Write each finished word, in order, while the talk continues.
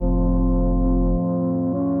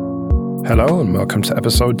Hello and welcome to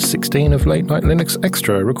episode 16 of Late Night Linux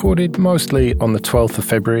Extra, recorded mostly on the 12th of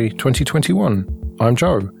February 2021. I'm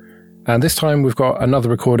Joe, and this time we've got another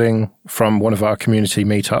recording from one of our community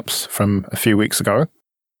meetups from a few weeks ago.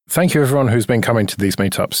 Thank you everyone who's been coming to these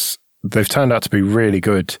meetups. They've turned out to be really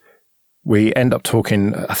good. We end up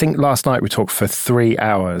talking, I think last night we talked for 3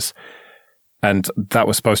 hours, and that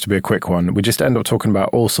was supposed to be a quick one. We just end up talking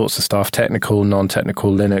about all sorts of stuff, technical,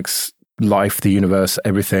 non-technical, Linux, life, the universe,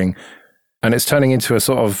 everything. And it's turning into a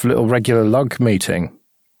sort of little regular lug meeting.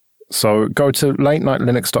 So go to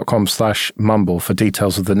latenightlinux.com/mumble for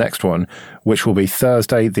details of the next one, which will be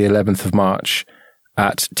Thursday, the 11th of March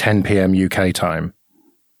at 10 p.m. UK time.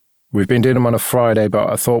 We've been doing them on a Friday, but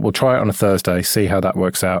I thought we'll try it on a Thursday, see how that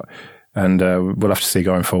works out. And we'll have to see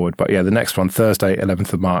going forward. But yeah, the next one, Thursday,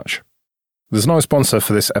 11th of March. There's no sponsor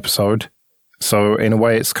for this episode. So in a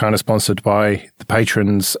way, it's kind of sponsored by the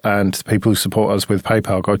patrons and the people who support us with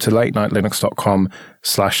PayPal. Go to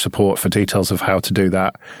latenightlinux.com/support for details of how to do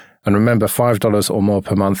that. And remember, $5 or more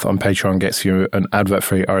per month on Patreon gets you an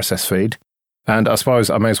advert-free RSS feed. And I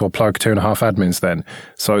suppose I may as well plug 2.5 admins then.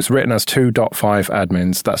 So it's written as 2.5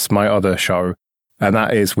 admins. That's my other show. And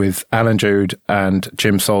that is with Alan Jude and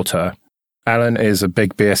Jim Salter. Alan is a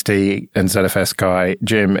big BSD and ZFS guy.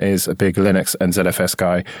 Jim is a big Linux and ZFS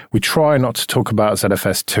guy. We try not to talk about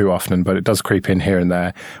ZFS too often, but it does creep in here and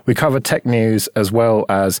there. We cover tech news as well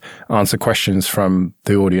as answer questions from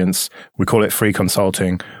the audience. We call it free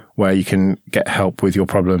consulting, where you can get help with your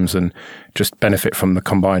problems and just benefit from the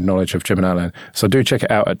combined knowledge of Jim and Alan. So do check it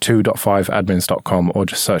out at 2.5admins.com or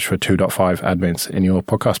just search for 2.5 admins in your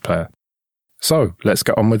podcast player. So let's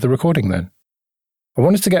get on with the recording then. I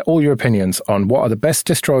wanted to get all your opinions on what are the best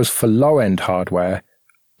distros for low-end hardware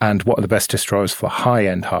and what are the best distros for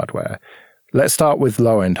high-end hardware. Let's start with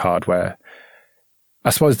low-end hardware.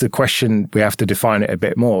 I suppose the question, we have to define it a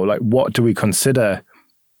bit more. Like, what do we consider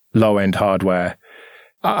low-end hardware?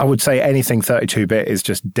 I would say anything 32-bit is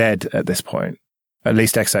just dead at this point, at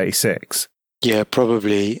least x86. Yeah,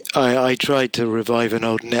 probably. I tried to revive an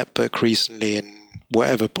old netbook recently, and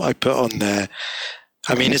whatever I put on there,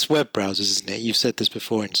 I mean, it's web browsers, isn't it? You've said this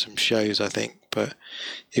before in some shows, I think. But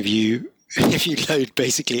if you load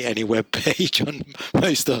basically any web page on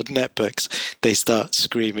most old netbooks, they start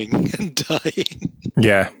screaming and dying.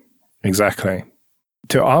 Yeah, exactly.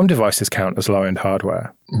 Do ARM devices count as low-end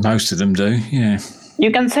hardware? Most of them do, yeah.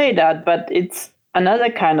 You can say that, but it's another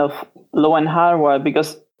kind of low-end hardware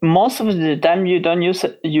because most of the time you don't use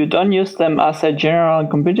them as a general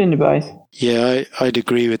computing device. Yeah, I'd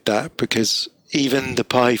agree with that because even the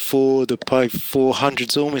Pi 4, the Pi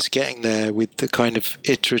 400's almost getting there with the kind of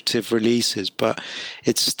iterative releases, but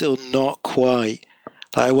it's still not quite.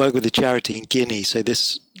 Like, I work with a charity in Guinea, so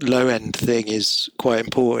this low-end thing is quite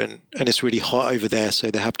important, and it's really hot over there, so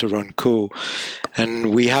they have to run cool.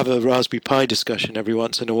 And we have a Raspberry Pi discussion every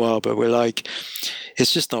once in a while, but we're like,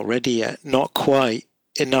 it's just not ready yet, not quite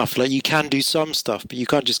enough. Like, you can do some stuff, but you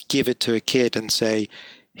can't just give it to a kid and say,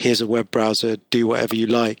 here's a web browser, do whatever you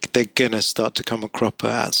like. They're going to start to come a cropper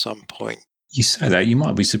at some point. You say that, you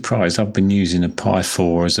might be surprised. I've been using a Pi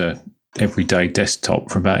 4 as a everyday desktop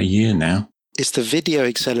for about a year now. It's the video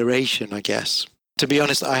acceleration, I guess. To be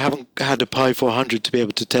honest, I haven't had a Pi 400 to be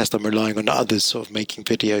able to test. I'm relying on others sort of making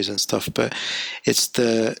videos and stuff, but it's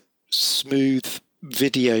the smooth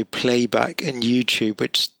video playback in YouTube,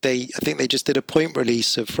 which I think they just did a point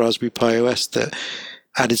release of Raspberry Pi OS that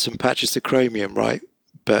added some patches to Chromium, right?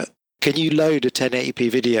 But can you load a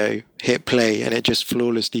 1080p video, hit play, and it just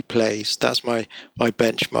flawlessly plays? That's my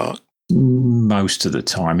benchmark. Most of the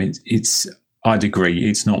time, it's. I'd agree,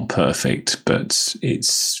 it's not perfect, but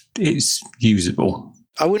it's usable.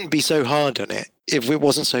 I wouldn't be so hard on it if it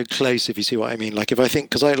wasn't so close, if you see what I mean. Like, if I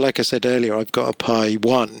think, because like I said earlier, I've got a Pi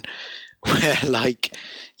 1 where, like,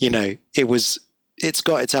 you know, it's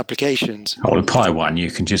got its applications. Oh, the Pi 1,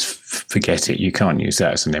 you can just forget it. You can't use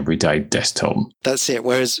that as an everyday desktop. That's it.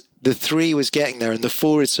 Whereas the 3 was getting there, and the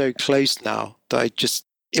 4 is so close now that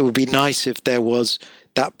it would be nice if there was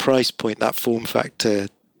that price point, that form factor,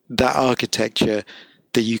 that architecture,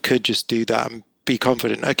 that you could just do that and be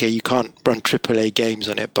confident. Okay, you can't run AAA games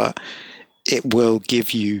on it, but it will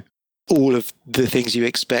give you all of the things you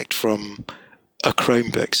expect from a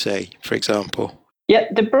Chromebook, say, for example.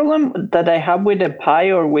 Yeah, the problem that I have with a Pi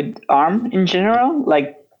or with ARM in general,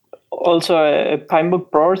 like also a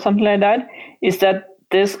Pinebook Pro or something like that, is that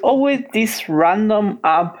there's always this random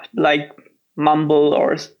app like Mumble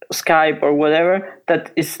or Skype or whatever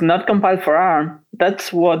that is not compiled for ARM.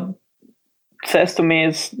 That's what says to me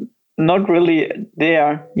it's not really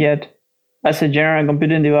there yet as a general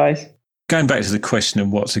computing device. going back to the question of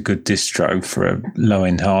what's a good distro for a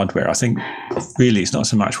low-end hardware, I think really it's not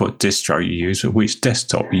so much what distro you use, but which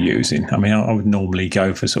desktop you're using. I mean, I would normally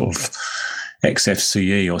go for sort of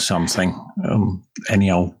XFCE or something, any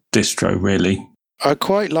old distro, really. I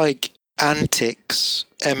quite like Antix,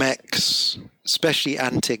 MX, especially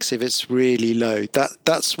Antix if it's really low.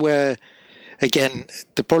 That's where, again,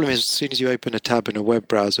 the problem is as soon as you open a tab in a web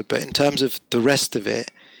browser, but in terms of the rest of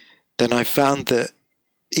it, then I found that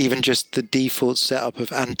even just the default setup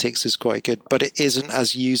of Antix is quite good, but it isn't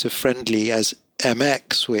as user-friendly as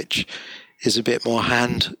MX, which is a bit more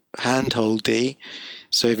hand-holdy.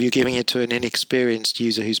 So if you're giving it to an inexperienced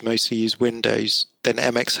user who's mostly used Windows, then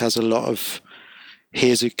MX has a lot of,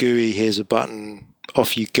 here's a GUI, here's a button,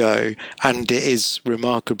 off you go, and it is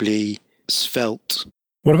remarkably svelte.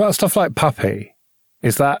 What about stuff like Puppy?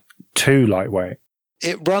 Is that too lightweight?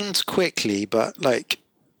 It runs quickly, but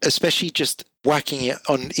especially just whacking it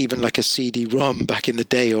on even like a CD-ROM back in the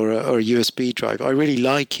day or a USB drive, I really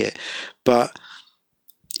like it, but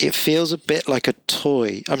it feels a bit like a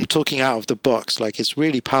toy. I'm talking out of the box. It's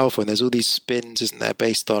really powerful, and there's all these spins, isn't there,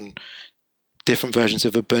 based on different versions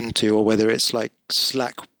of Ubuntu, or whether it's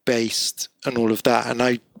Slack-based and all of that. And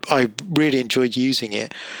I really enjoyed using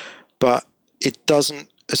it, but it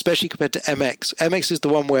doesn't, especially compared to MX. MX is the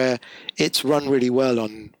one where it's run really well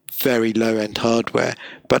on very low-end hardware,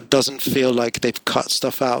 but doesn't feel like they've cut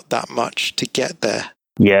stuff out that much to get there.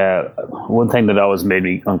 Yeah, one thing that always made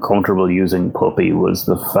me uncomfortable using Puppy was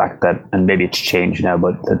the fact that, and maybe it's changed now,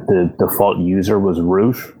 but that the default user was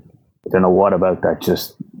root. I don't know what about that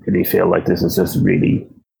just really feel like this is just really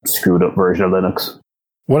screwed up version of Linux.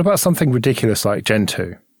 What about something ridiculous like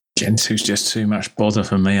Gentoo? Gentoo's just too much bother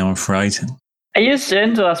for me, I'm afraid. I use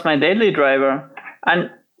Gentoo as my daily driver,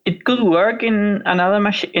 and it could work in another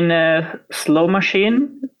machine, in a slow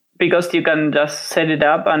machine, because you can just set it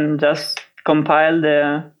up and just compile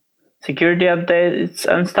the security updates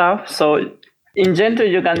and stuff. So in Gentoo,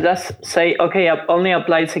 you can just say, okay, I've only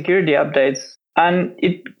applied security updates, and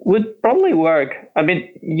it would probably work. I mean,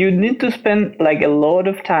 you need to spend a lot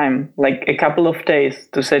of time, a couple of days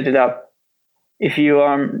to set it up if you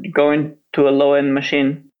are going to a low-end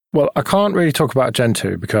machine. Well, I can't really talk about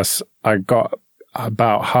Gentoo because I got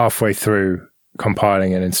about halfway through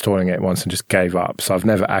compiling and installing it once and just gave up. So I've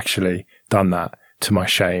never actually done that, to my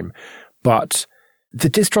shame. But the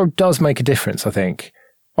distro does make a difference, I think.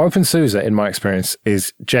 OpenSUSE, in my experience,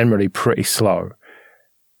 is generally pretty slow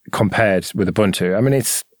compared with Ubuntu. I mean,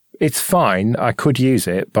 it's fine. I could use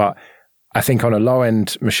it, but I think on a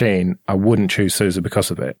low-end machine, I wouldn't choose SUSE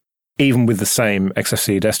because of it, even with the same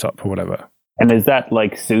XFCE desktop or whatever. And is that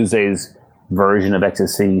SUSE's version of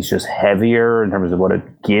XFCE is just heavier in terms of what it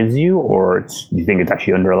gives you, or do you think it's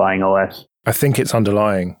actually underlying OS? I think it's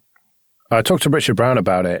underlying. I talked to Richard Brown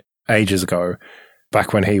about it ages ago,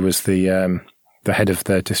 back when he was the head of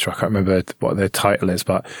the distro. I can't remember what their title is,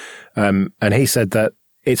 but and he said that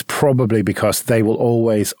it's probably because they will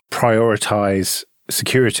always prioritize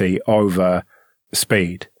security over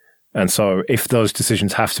speed. And so if those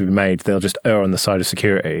decisions have to be made, they'll just err on the side of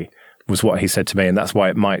security, was what he said to me. And that's why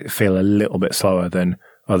it might feel a little bit slower than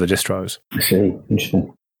other distros. I see.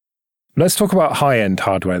 Interesting. Let's talk about high-end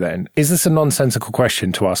hardware then. Is this a nonsensical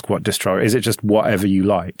question to ask what distro? Is it just whatever you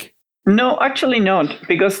like? No, actually not.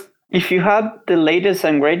 Because if you had the latest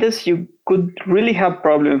and greatest, you could really have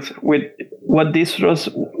problems with what distros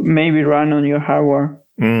maybe run on your hardware.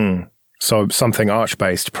 So something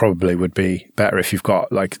Arch-based probably would be better if you've got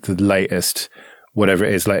the latest, whatever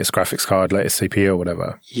it is, latest graphics card, latest CPU or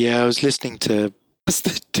whatever. Yeah, I was listening to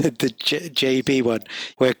the JB one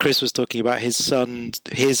where Chris was talking about his son's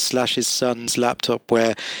laptop,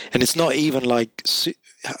 and it's not even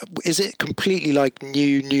is it completely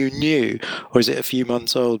new, or is it a few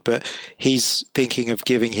months old? But he's thinking of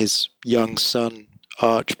giving his young son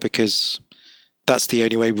Arch because that's the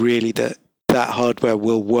only way really that hardware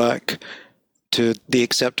will work to the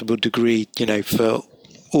acceptable degree, for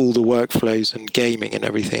all the workflows and gaming and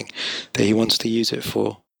everything that he wants to use it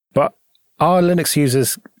for. But are Linux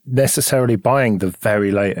users necessarily buying the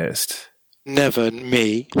very latest? Never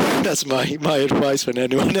me. That's my advice when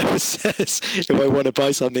anyone ever says, if I want to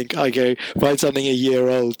buy something, I go find something a year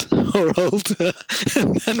old or older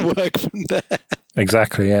and then work from there.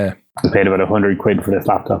 Exactly, yeah. I paid about £100 for this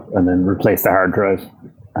laptop and then replaced the hard drive,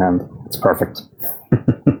 and it's perfect.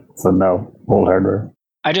 So no, old hardware.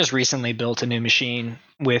 I just recently built a new machine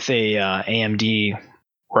with a AMD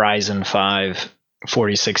Ryzen 5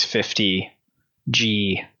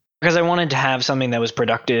 4650G because I wanted to have something that was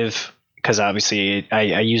productive, because obviously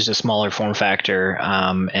I used a smaller form factor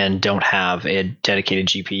and don't have a dedicated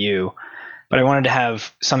GPU. but I wanted to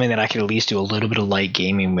have something that I could at least do a little bit of light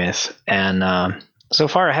gaming with. And so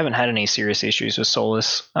far, I haven't had any serious issues with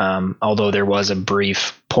Solus, although there was a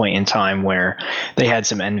brief point in time where they had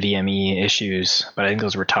some NVMe issues, but I think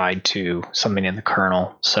those were tied to something in the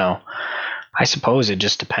kernel. So I suppose it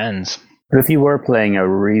just depends. But if you were playing a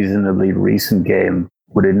reasonably recent game,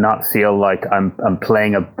 would it not feel like I'm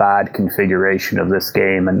playing a bad configuration of this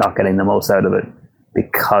game and not getting the most out of it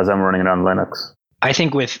because I'm running it on Linux? I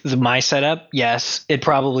think with my setup, yes, it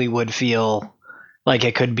probably would feel like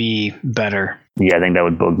it could be better. Yeah, I think that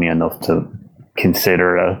would bug me enough to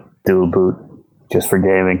consider a dual boot just for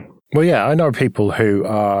gaming. Well, yeah, I know people who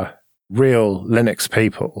are real Linux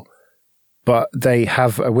people, but they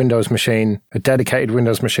have a Windows machine, a dedicated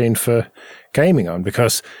Windows machine for gaming on,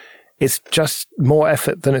 because it's just more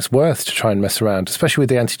effort than it's worth to try and mess around, especially with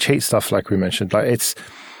the anti-cheat stuff like we mentioned. Like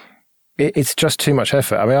it's just too much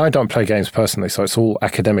effort. I mean, I don't play games personally, so it's all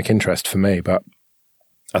academic interest for me, but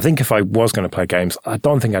I think if I was going to play games, I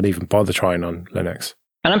don't think I'd even bother trying on Linux.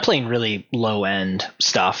 And I'm playing really low-end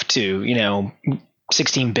stuff too,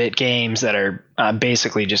 16-bit games that are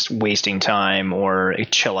basically just wasting time or a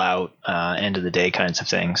chill-out, end-of-the-day kinds of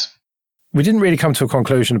things. We didn't really come to a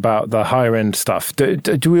conclusion about the higher-end stuff.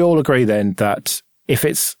 Do we all agree then that if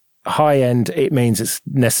it's high-end, it means it's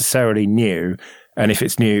necessarily new, and if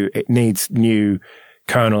it's new, it needs new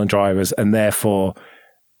kernel and drivers, and therefore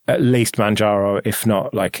at least Manjaro, if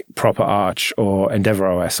not like proper Arch or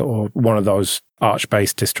EndeavourOS or one of those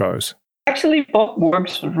Arch-based distros? Actually, Pop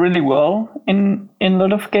works really well in a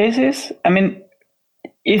lot of cases. I mean,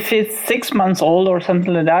 if it's 6 months old or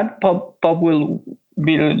something like that, Pop will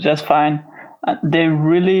be just fine. They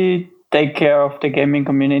really take care of the gaming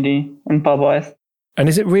community in Pop OS. And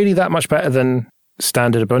is it really that much better than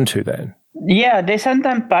standard Ubuntu then? Yeah, they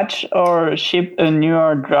sometimes patch or ship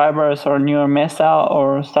newer drivers or newer Mesa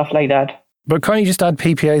or stuff like that. But can't you just add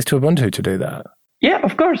PPAs to Ubuntu to do that? Yeah,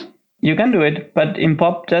 of course. You can do it. But in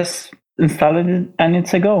Pop, just install it and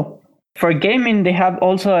it's a go. For gaming, they have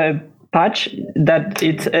also a patch that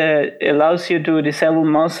it allows you to disable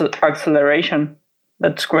mouse acceleration.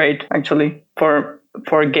 That's great, actually, for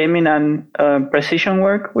gaming and precision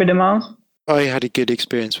work with the mouse. I had a good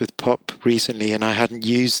experience with Pop recently, and I hadn't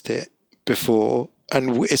used it before,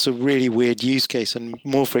 and it's a really weird use case and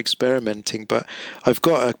more for experimenting, but I've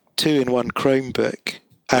got a 2-in-1 Chromebook,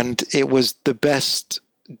 and it was the best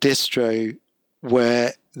distro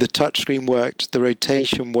where the touchscreen worked, the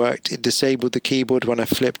rotation worked, it disabled the keyboard when I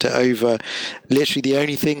flipped it over. Literally the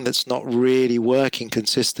only thing that's not really working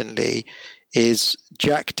consistently is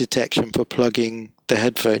jack detection for plugging the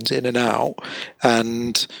headphones in and out,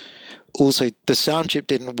 and also, the sound chip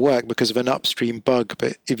didn't work because of an upstream bug,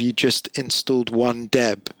 but if you just installed one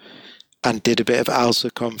deb and did a bit of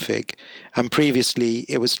ALSA config, and previously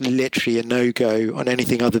it was literally a no-go on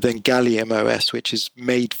anything other than Gallium OS, which is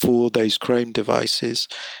made for those Chrome devices.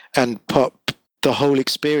 And Pop, the whole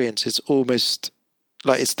experience is almost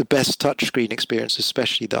like it's the best touchscreen experience,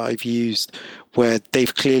 especially that I've used, where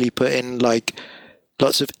they've clearly put in like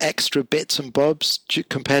lots of extra bits and bobs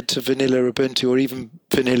compared to vanilla Ubuntu or even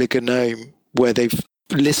vanilla GNOME, where they've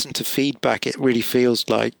listened to feedback, it really feels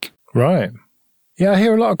like. Right. Yeah, I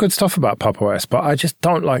hear a lot of good stuff about Pop OS, but I just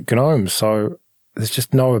don't like GNOME, so there's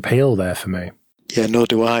just no appeal there for me. Yeah, nor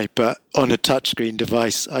do I, but on a touchscreen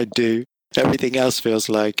device, I do. Everything else feels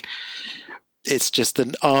like it's just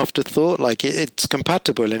an afterthought, like it's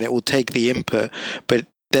compatible and it will take the input, but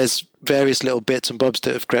there's various little bits and bobs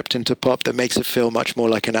that have crept into Pop that makes it feel much more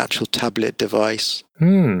like an actual tablet device.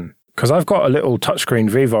 Because I've got a little touchscreen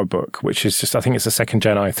VivoBook, which is just, I think it's a 2nd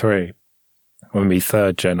Gen i3, or maybe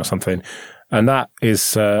 3rd Gen or something. And that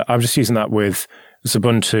is, I'm just using that with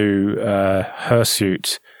Ubuntu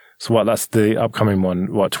Hirsute. So that's the upcoming one,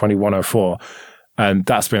 2104. And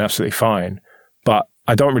that's been absolutely fine. But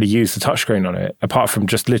I don't really use the touchscreen on it, apart from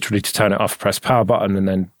just literally to turn it off, press power button and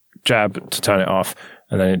then jab to turn it off,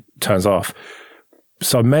 and then it turns off.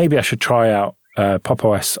 So maybe I should try out Pop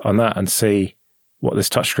OS on that and see what this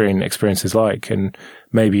touchscreen experience is like, and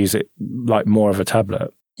maybe use it like more of a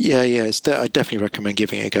tablet. Yeah, I definitely recommend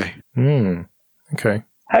giving it a go. Okay.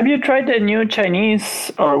 Have you tried the new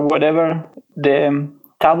Chinese or whatever, the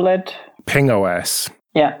tablet? Ping OS.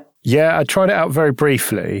 Yeah. Yeah, I tried it out very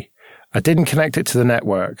briefly. I didn't connect it to the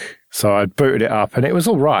network, so I booted it up, and it was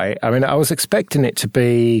all right. I mean, I was expecting it to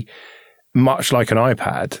be much like an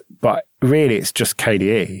iPad, but really it's just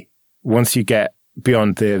KDE. Once you get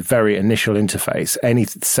beyond the very initial interface, any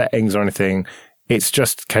settings or anything, it's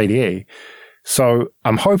just KDE. So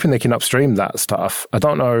I'm hoping they can upstream that stuff. I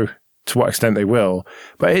don't know to what extent they will.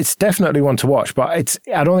 But it's definitely one to watch. But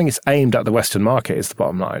I don't think it's aimed at the Western market, is the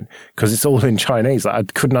bottom line, because it's all in Chinese. I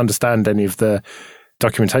couldn't understand any of the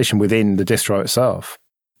documentation within the distro itself.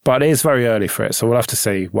 But it is very early for it, so we'll have to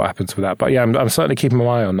see what happens with that. But yeah, I'm certainly keeping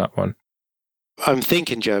my eye on that one. I'm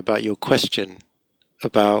thinking, Joe, about your question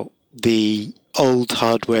about the old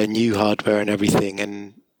hardware, new hardware and everything,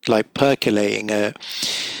 and like percolating.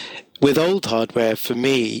 With old hardware, for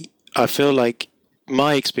me, I feel like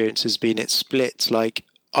my experience has been it splits. Like,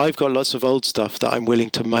 I've got lots of old stuff that I'm willing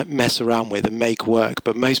to mess around with and make work,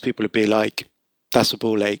 but most people would be like, that's a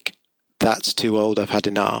ball ache. That's too old. I've had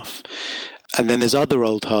enough. And then there's other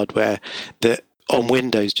old hardware that on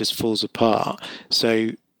Windows just falls apart. So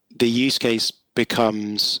the use case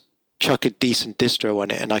becomes chuck a decent distro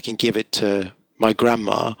on it and I can give it to my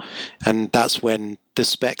grandma. And that's when the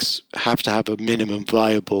specs have to have a minimum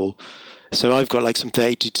viable. So I've got like some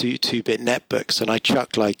 32-bit netbooks and I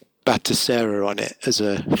chuck like Batocera on it as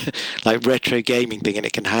a like retro gaming thing and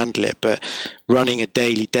it can handle it. But running a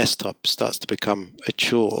daily desktop starts to become a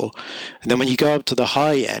chore. And then when you go up to the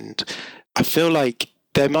high end, I feel like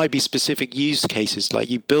there might be specific use cases, like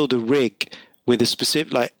you build a rig with a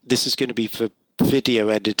specific, like this is going to be for video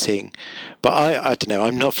editing. But I don't know,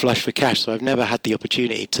 I'm not flush for cash, so I've never had the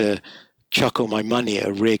opportunity to chuck all my money at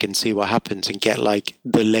a rig and see what happens and get like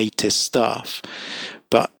the latest stuff.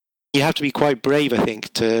 But you have to be quite brave, I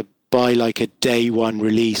think, to buy like a day one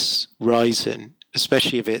release Ryzen,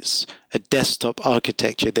 especially if it's a desktop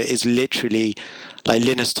architecture that is literally like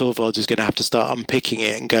Linus Torvalds is going to have to start unpicking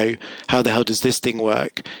it and go, how the hell does this thing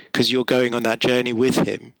work? Because you're going on that journey with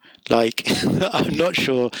him. Like, I'm not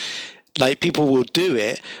sure, like people will do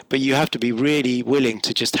it, but you have to be really willing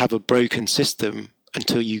to just have a broken system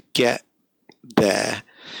until you get there.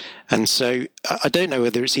 And so I don't know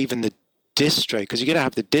whether it's even the distro, because you're going to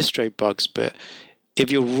have the distro bugs, but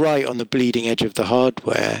if you're right on the bleeding edge of the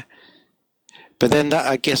hardware, but then that,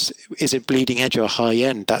 I guess, is it bleeding edge or high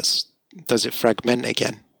end? Does it fragment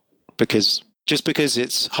again? Because just because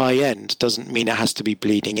it's high end doesn't mean it has to be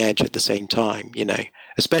bleeding edge at the same time, you know,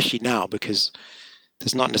 especially now, because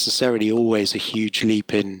there's not necessarily always a huge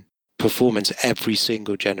leap in performance every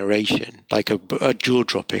single generation, like a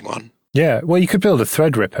jaw-dropping one. Yeah, well, you could build a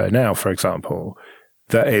Threadripper now, for example,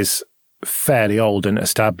 that is fairly old and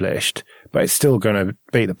established, but it's still going to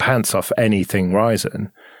beat the pants off anything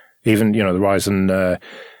Ryzen. Even, you know, the Ryzen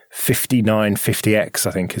 5950X,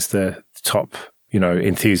 I think, is the top, you know,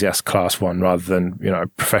 enthusiast class one rather than, you know,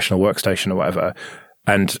 professional workstation or whatever.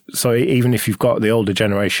 And so even if you've got the older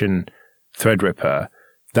generation Threadripper,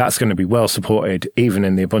 that's going to be well supported even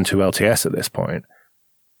in the Ubuntu LTS at this point.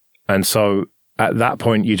 And so at that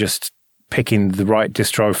point, you're just picking the right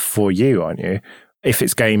distro for you, aren't you? If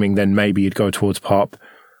it's gaming, then maybe you'd go towards POP.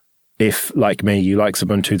 If, like me, you like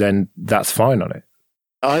Ubuntu, then that's fine on it.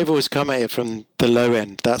 I've always come at it from the low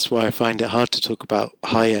end. That's why I find it hard to talk about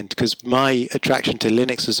high end, because my attraction to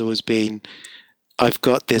Linux has always been, I've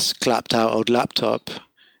got this clapped out old laptop.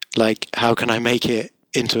 Like, how can I make it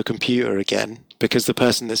into a computer again? Because the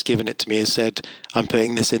person that's given it to me has said, I'm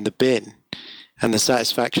putting this in the bin. And the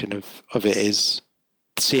satisfaction of it is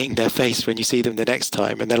seeing their face when you see them the next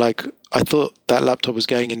time. And they're like, I thought that laptop was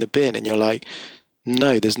going in the bin. And you're like,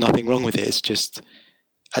 no, there's nothing wrong with it. It's just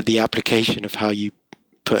at the application of how you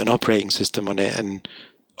put an operating system on it and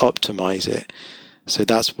optimize it. So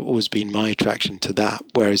that's always been my attraction to that.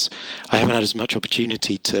 Whereas I haven't had as much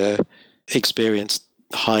opportunity to experience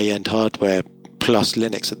high-end hardware plus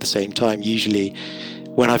Linux at the same time. Usually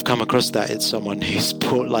when I've come across that, it's someone who's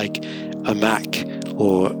bought like a Mac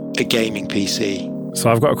or a gaming PC.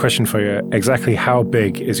 So I've got a question for you. Exactly how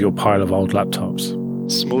big is your pile of old laptops?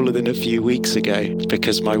 Smaller than a few weeks ago,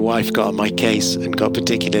 because my wife got on my case and got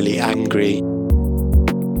particularly angry